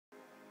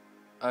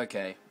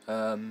Okay,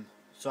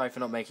 sorry for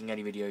not making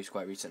any videos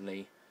quite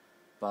recently,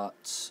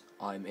 but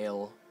I'm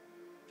ill,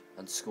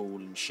 and school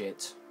and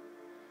shit,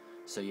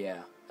 so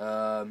yeah,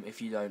 if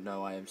you don't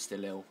know, I am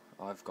still ill.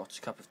 I've got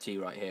a cup of tea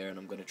right here, and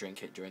I'm going to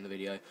drink it during the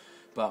video,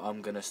 but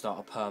I'm going to start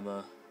a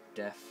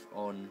permadeath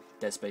on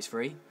Dead Space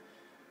 3.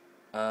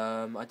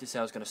 I did say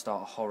I was going to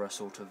start a horror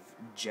sort of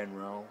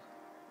genre,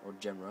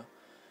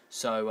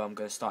 so I'm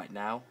going to start it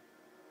now,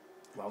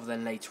 rather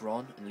than later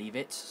on, and leave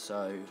it,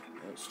 so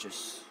let's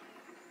just...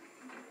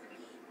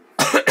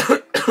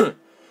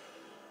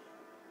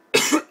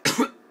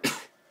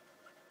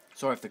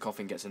 Sorry if the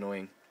coughing gets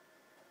annoying.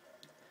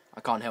 I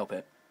can't help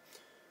it.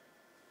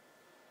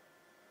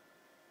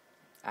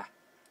 Ah.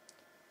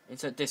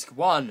 Insert disc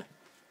 1.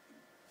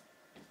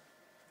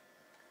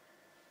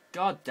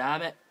 God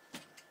damn it.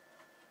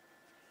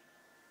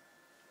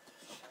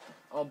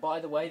 Oh, by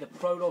the way, the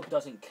prologue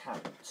doesn't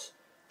count.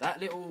 That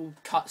little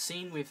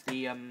cutscene with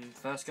the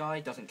first guy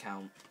doesn't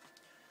count.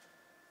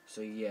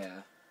 So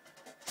yeah.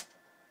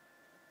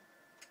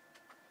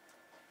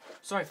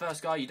 Sorry,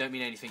 first guy, you don't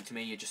mean anything to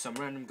me. You're just some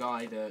random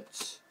guy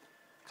that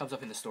comes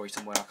up in the story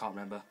somewhere. I can't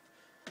remember.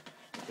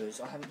 Because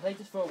I haven't played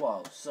this for a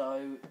while.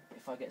 So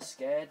if I get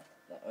scared,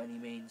 that only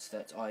means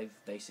that I've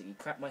basically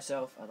crapped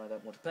myself and I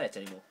don't want to play it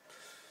anymore.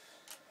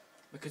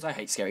 Because I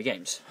hate scary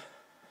games.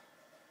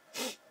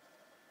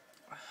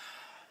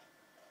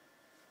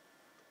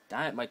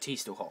 Damn it, my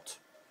tea's still hot.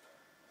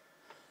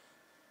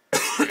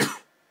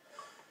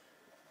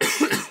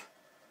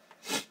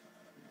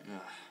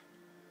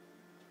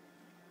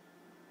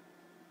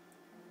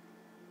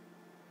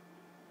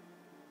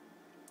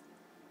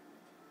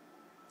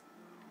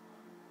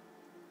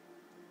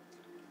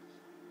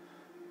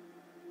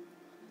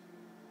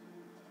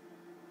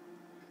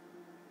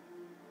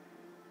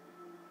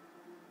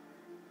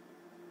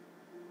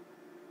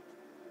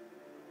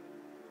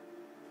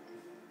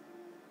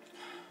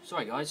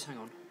 Sorry guys, hang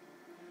on.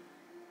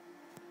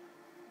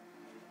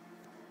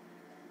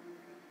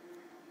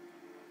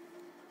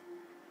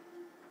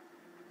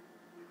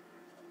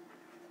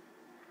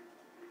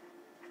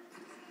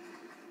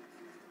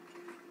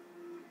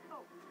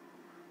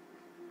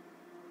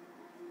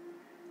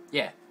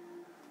 Yeah.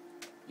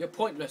 You're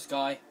pointless,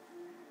 guy.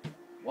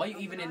 Why are you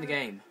even in the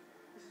game?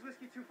 This is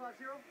Whiskey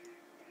 250.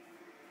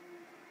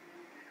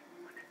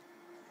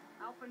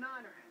 Alpha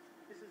Niner.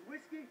 This is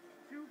Whiskey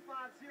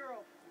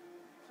 250.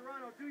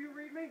 Serrano, do you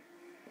read me?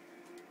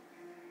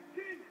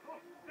 Kid! Oh,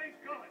 thank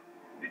God!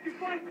 Did you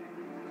find it?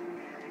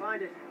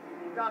 Find it.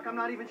 Doc, I'm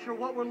not even sure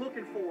what we're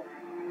looking for.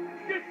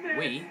 Get there!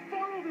 We?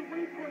 Follow the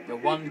waypoint. The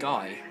one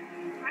guy.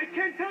 I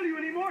can't tell you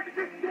anymore.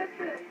 Just get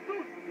there.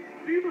 Soon.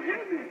 Do you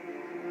hear me?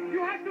 You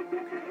have to...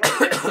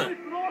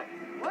 It's lost.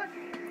 What?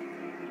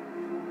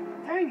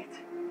 Dang it.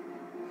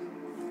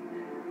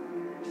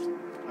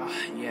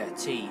 Ah, yeah,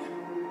 T.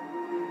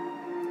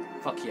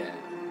 Fuck yeah.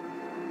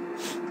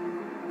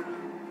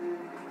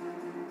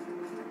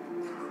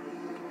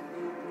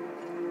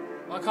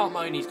 I can't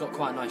moan, he's got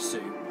quite a nice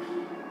suit.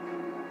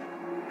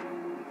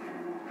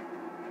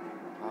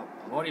 Oh,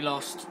 I'm already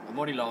lost. I'm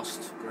already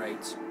lost.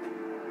 Great.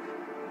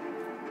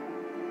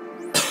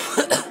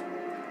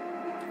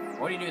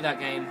 Already knew that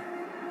game.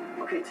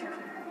 Okay, Tim.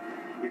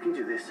 You can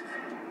do this.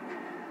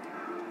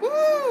 Woo!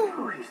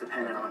 Oh, he's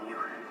dependent on you.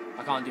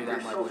 I can't do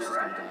that, my voice is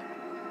gonna die.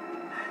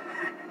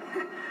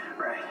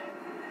 Right.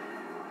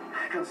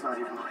 Gun's not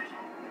even loaded.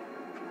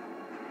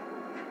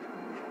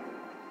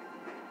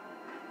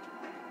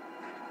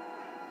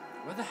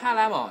 Where the hell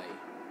am I?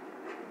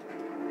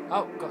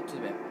 Oh, got to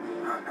the bit.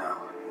 Oh no.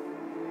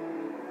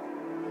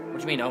 What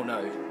do you mean, oh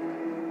no?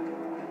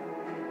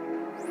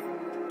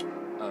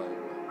 Oh.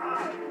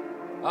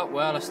 Oh,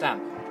 well, a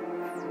stamp.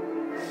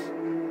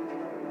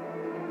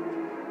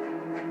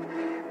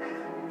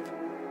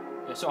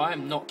 Yeah, so I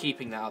am not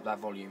keeping that up, that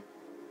volume.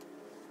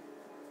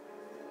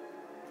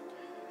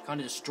 Kind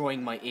of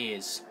destroying my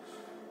ears.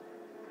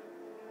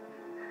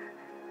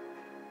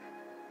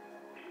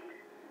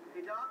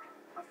 Hey, Doc,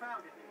 I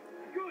found it.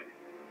 Good.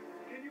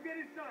 Can you get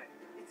inside?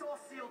 It's all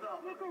sealed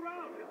up. Look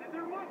around.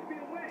 There must be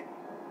a way.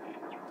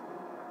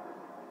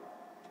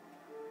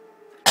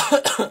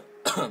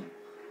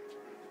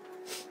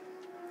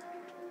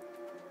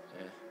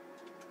 Yeah.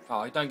 Oh,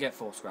 I don't get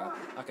force grab.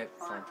 Okay,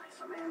 fine. Finally,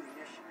 some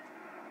ammunition.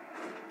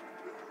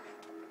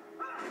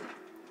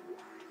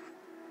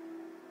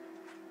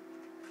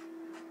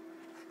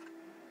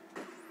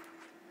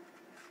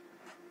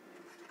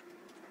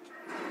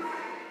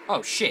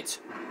 Oh, shit.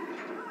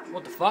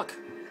 What the fuck?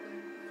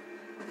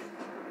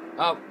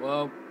 Oh,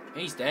 well,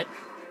 he's dead.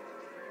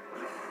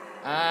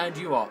 And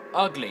you are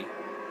ugly.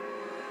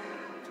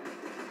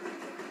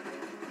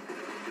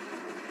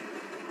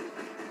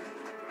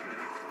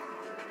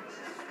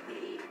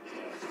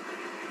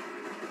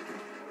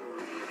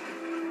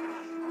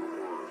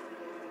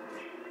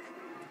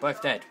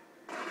 Both dead.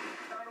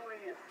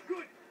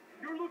 Good.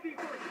 You're looking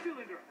for a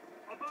cylinder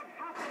about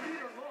half a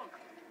meter long.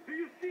 Do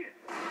you see it?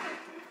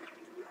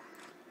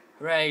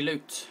 Hooray,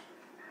 loot.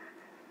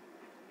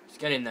 Let's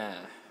get in there.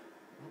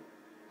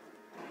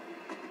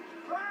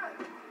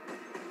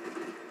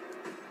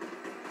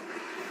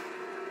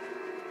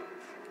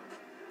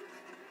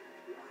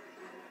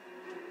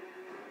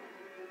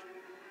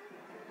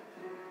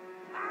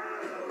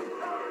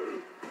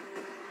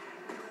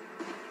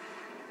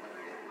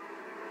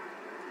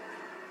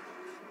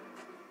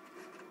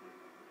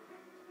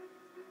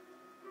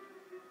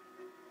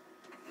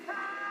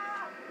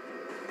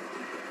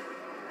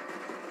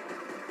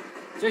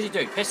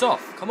 Seriously, dude, piss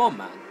off. Come on,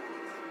 man.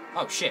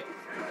 Oh, shit.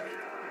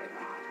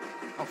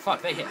 Oh,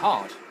 fuck, they hit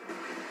hard.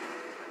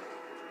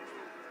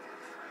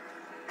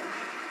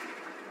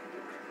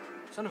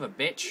 Son of a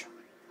bitch.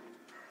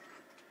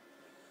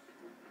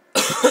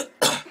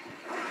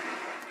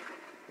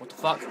 What the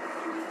fuck?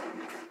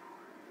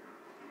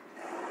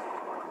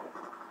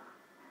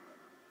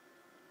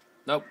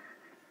 Nope.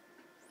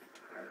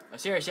 I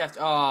seriously have to...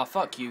 Oh,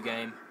 fuck you,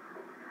 game.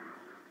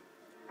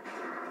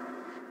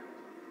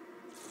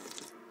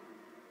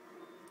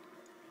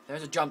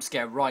 There's a jump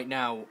scare right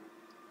now.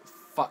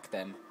 Fuck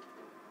them.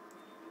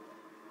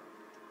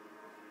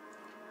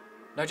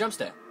 No, jump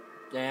scare.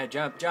 Yeah,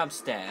 jump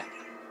scare.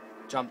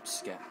 Jump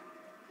scare.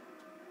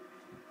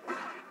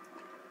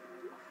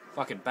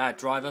 Fucking bad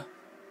driver.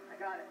 I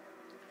got it.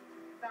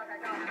 Doc, I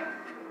got it.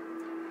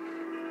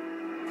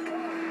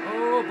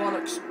 Oh,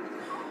 bollocks.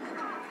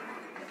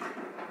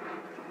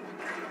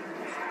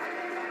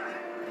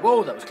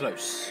 Whoa, that was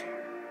close.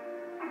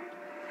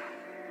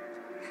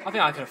 I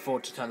think I can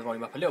afford to turn the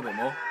volume up a little bit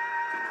more.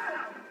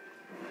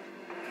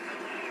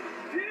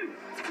 Jim,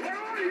 where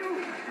are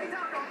you? Hey,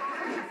 Doc, I'm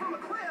hanging from a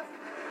cliff.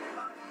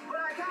 But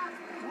I got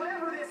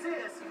whatever this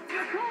is.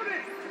 Dakota,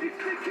 it's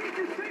the key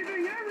to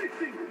saving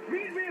everything.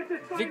 Meet me at the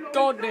silo.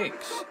 Vicodix.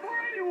 It's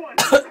not for anyone.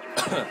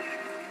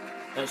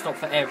 No, it's not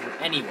for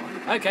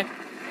anyone. Okay.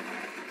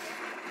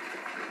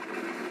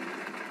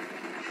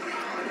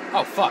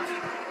 Oh, fuck.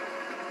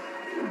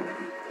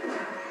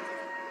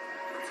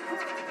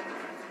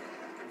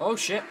 Oh,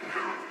 shit.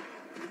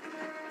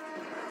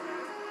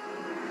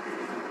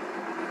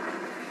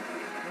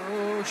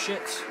 Oh,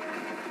 shit.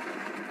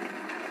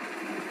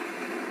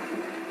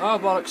 Oh,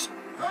 bollocks.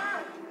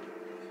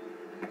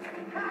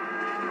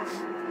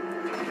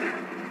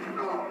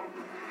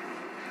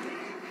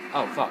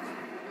 Oh, fuck.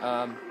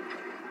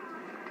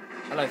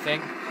 Hello,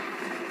 thing.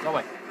 Go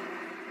away.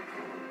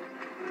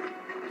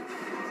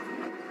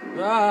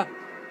 Ah!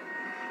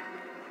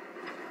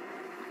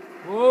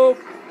 Whoa!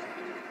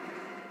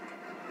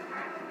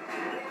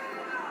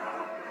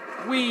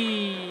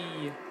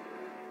 Whee!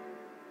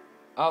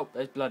 Oh,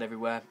 there's blood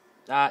everywhere.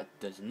 That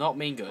does not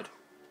mean good.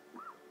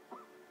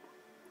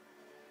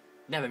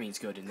 Never means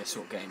good in this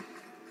sort of game.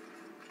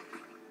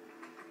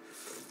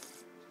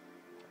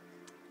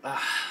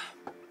 Ah.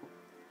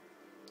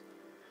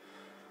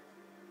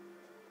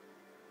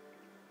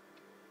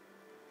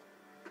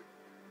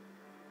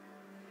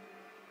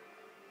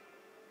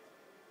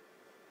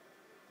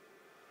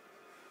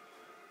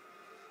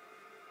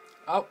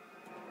 Oh,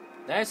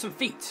 there's some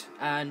feet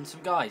and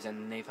some guys,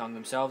 and they've hung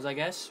themselves, I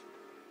guess.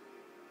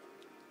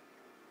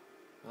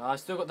 Well, I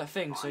still got that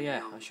thing, so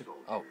yeah, I should.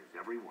 Oh,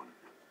 General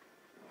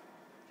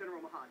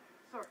Mahan,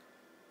 sir.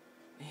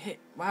 it hit.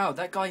 Wow,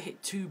 that guy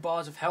hit 2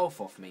 bars of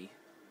health off me.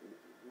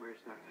 Where's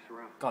Dr.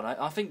 Serrano? God,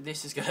 I think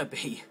this is gonna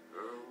be.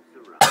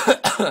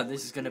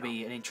 This is gonna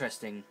be an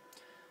interesting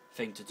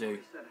thing to do.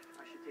 He said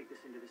I should take this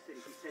into the city.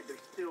 He said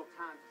there's still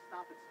time to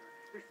stop it,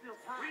 sir. There's still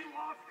time. We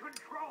lost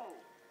control.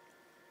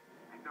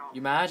 And now,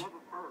 You mad? for the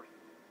love of Earth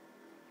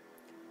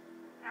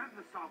and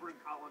the sovereign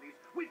colonies,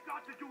 we've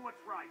got to do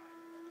what's right.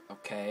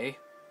 Okay.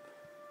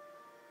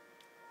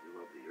 You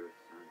love the Earth,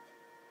 son.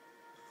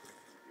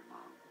 Your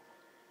mom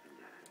and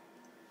dad.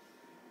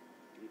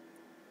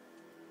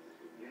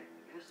 Yeah,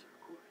 yes, of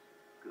course.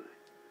 Good.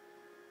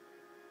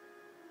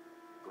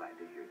 Glad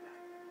to hear that.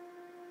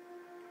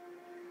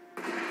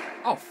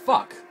 Oh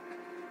fuck.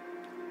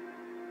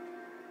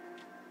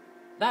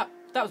 That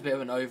was a bit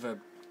of an over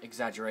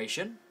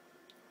exaggeration.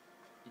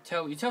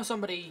 You tell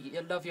somebody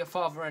you love your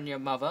father and your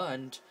mother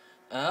and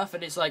Earth,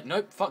 and it's like,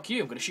 nope, fuck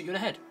you, I'm gonna shoot you in the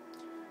head.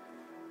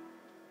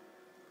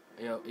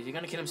 Yo, is he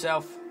gonna kill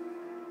himself?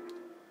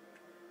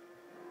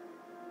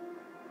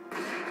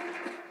 And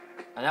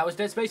that was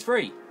Dead Space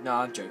 3. No,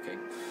 I'm joking.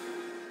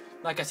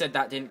 Like I said,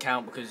 that didn't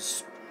count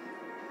because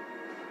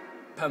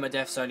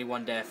Permadeath's only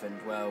 1 death,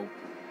 and well,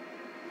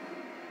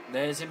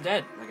 there's him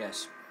dead, I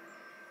guess.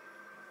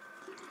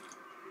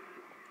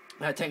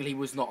 That technically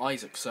was not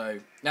Isaac, so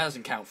that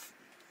doesn't count.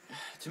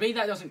 To me,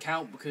 that doesn't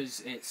count because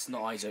it's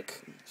not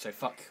Isaac. So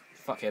fuck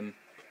him.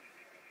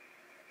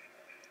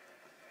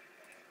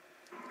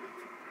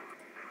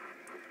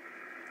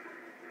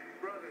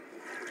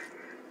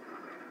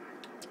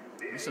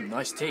 That's some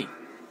nice tea.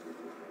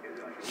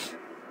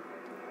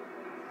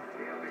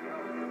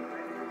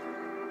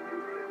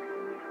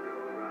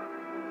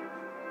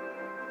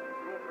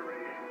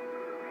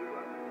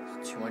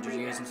 It's 200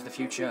 years into the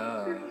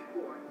future,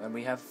 and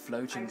we have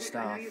floating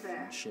stuff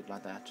and shit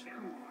like that.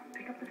 Come on,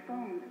 pick up the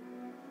phone.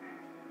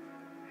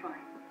 Fine.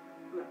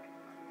 Look,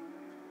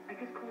 I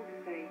just called to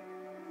say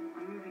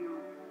I'm moving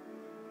on.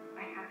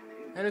 I have to.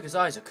 Hey, look, it's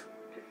Isaac.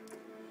 Just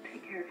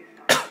take care of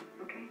yourself,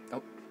 okay?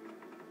 Oh.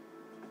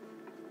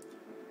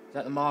 Is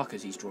that the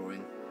markers he's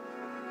drawing?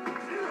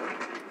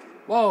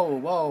 Whoa,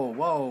 whoa,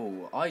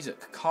 whoa.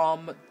 Isaac,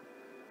 calm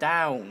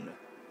down.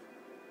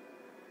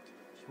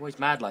 You're always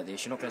mad like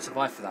this. You're not going to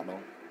survive for that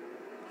long.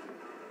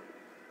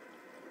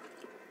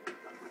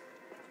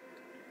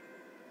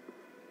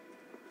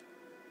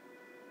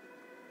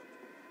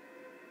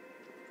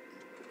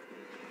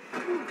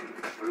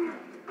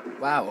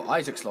 Wow,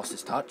 Isaac's lost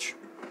his touch.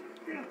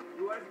 You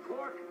Isaac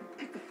Clark?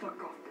 Get the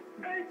fuck off.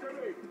 Hey,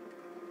 Timmy!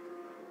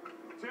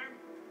 Tim?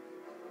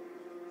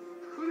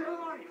 Who the hell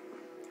are you?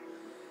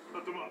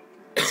 Put them up.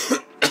 I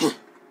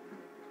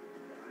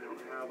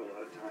don't have a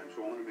lot of time,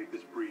 so I want to make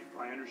this brief.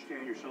 I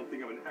understand you're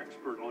something of an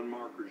expert on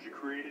markers. You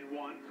created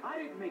one. I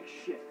didn't make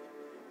shit.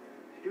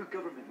 Your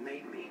government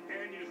made me.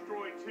 And you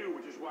destroyed two,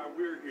 which is why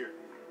we're here.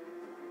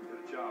 Got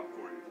a job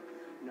for you.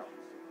 No.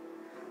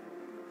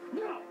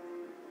 No!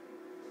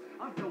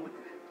 I'm done with that.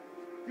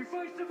 You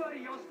find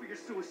somebody else for your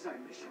suicide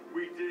mission.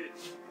 We did.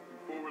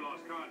 Before we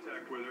lost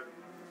contact with her.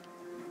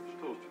 She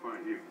told us to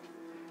find you.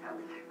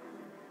 Ellie.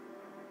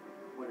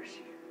 Where is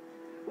she?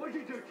 What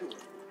did you do to her?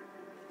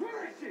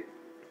 Where is she?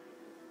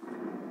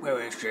 Where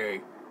is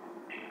she?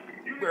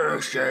 You Where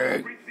is she?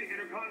 reach the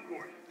inner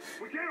concourse.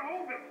 We can't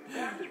hold them.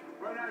 Captain,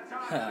 run out of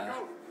time. Let's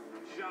go.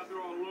 She's out there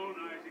all alone,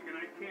 Isaac, and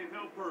I can't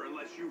help her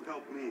unless you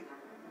help me.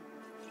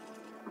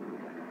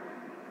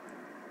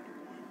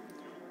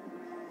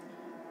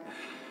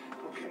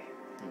 Okay.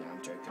 No,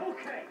 I'm joking.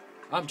 Okay.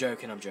 I'm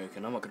joking.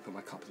 I'm not gonna put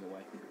my cup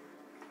away.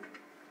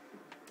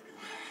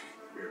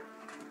 Here.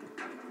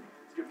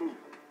 Let's get moving.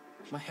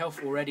 My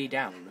health already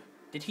down.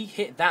 Did he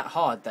hit that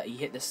hard that he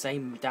hit the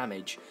same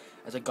damage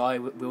as a guy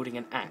wielding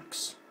an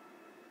axe?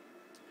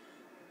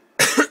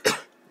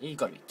 You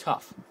gotta be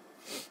tough.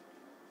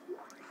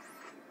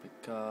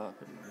 Pick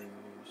up and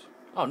use.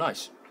 Oh,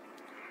 nice.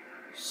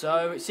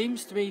 So it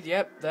seems to me,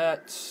 yep,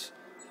 that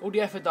all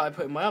the effort that I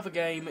put in my other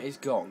game is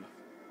gone.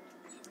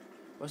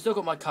 Well, I've still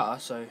got my cutter,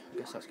 so I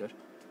guess that's good.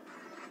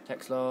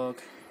 Text log.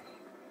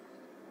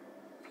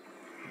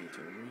 Need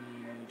to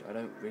read. I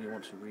don't really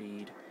want to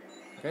read.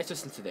 Okay, let's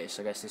listen to this.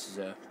 I guess this is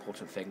an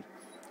important thing.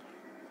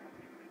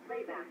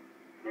 Playback.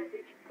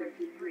 Message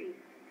 33.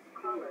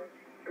 Caller.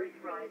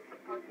 Earthrise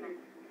Apartment.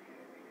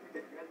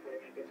 This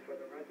message is for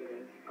the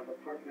residents of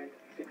apartment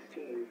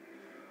 16.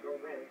 Your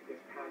rent is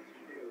past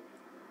due.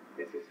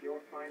 This is your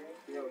final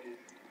notice.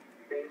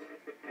 Failure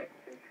to pay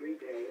in 3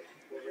 days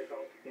will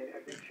result in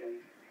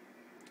eviction.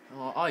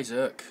 Oh,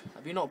 Isaac,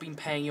 have you not been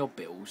paying your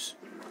bills?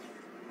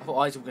 I thought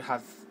Isaac would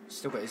have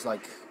still got his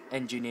like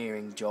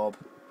engineering job.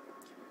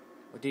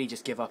 Or did he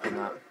just give up on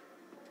that?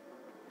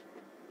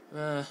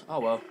 Oh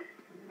well.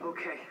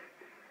 Okay.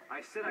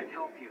 I said I'd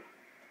help you.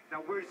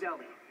 Now where's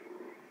Ellie?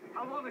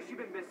 How long has she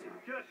been missing?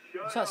 Just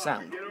shut What's that up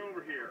sound? and get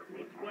over here.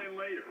 We'll explain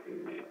later.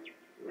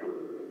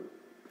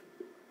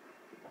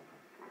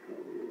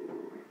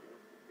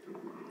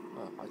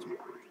 Oh, Isaac.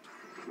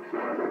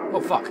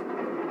 Oh fuck.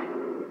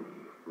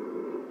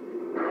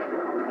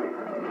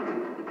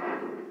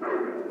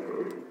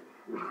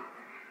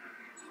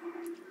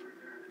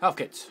 Health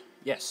kits.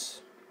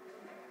 Yes.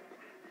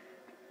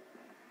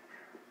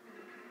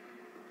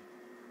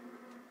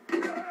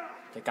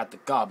 Take out the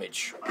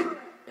garbage.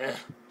 Eh.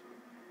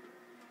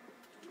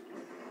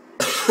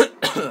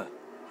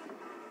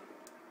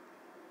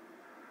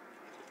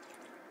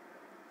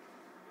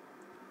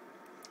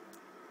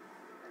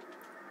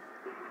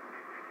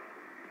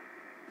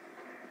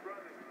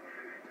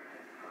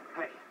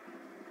 Hey.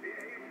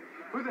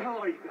 Who the hell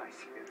are you guys?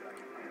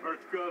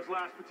 Earth's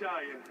last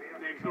battalion.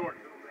 Name's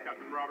Norton.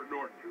 Captain Robert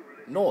Norton.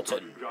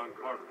 Norton. John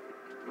Carter.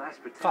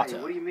 Last battalion.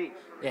 Fucker. What do you mean?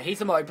 Yeah, he's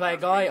the multiplayer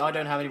guy. I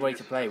don't have anybody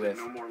to play with.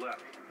 No more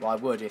left. Well, I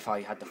would if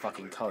I had the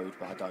fucking code,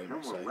 but I don't.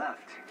 No So more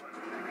left.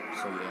 yeah.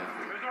 That's all right.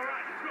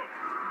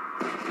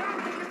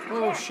 Let's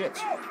go. Oh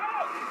shit.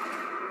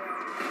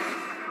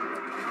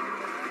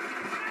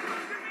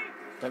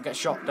 Don't get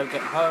shot. Don't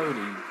get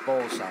holy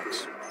ball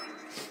sacks.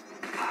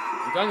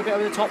 You're going a bit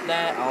over the top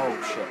there.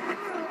 Oh shit.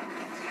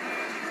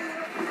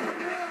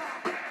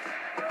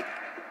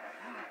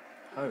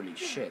 Holy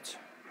shit.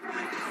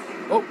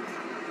 Oh.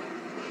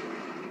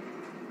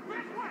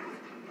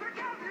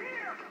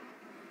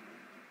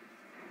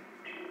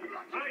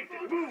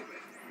 Isaac, move it.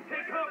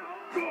 Take cover.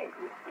 Go.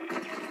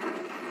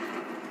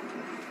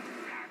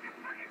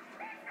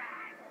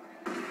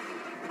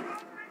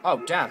 Oh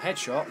damn,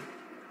 headshot.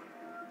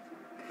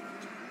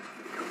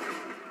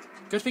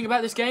 Good thing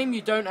about this game,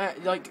 you don't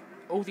like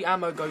all the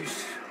ammo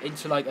goes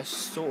into like a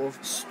sort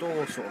of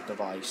store sort of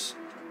device.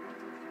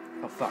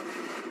 Oh fuck.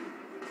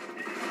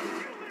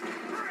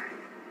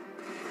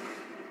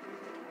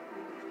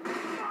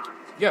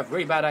 You have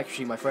really bad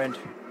accuracy, my friend.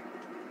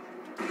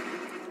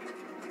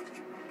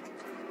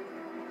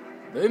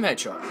 Boom,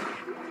 headshot.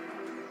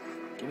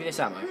 Give me this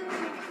ammo.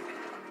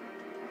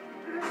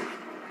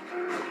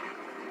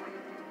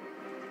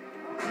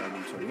 No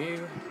loot on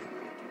you.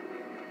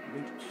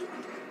 Loot.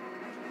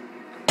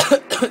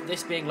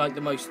 This being like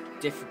the most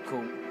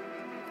difficult.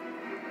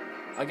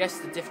 I guess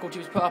the difficulty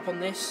was put up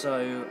on this,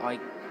 so I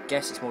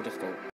guess it's more difficult.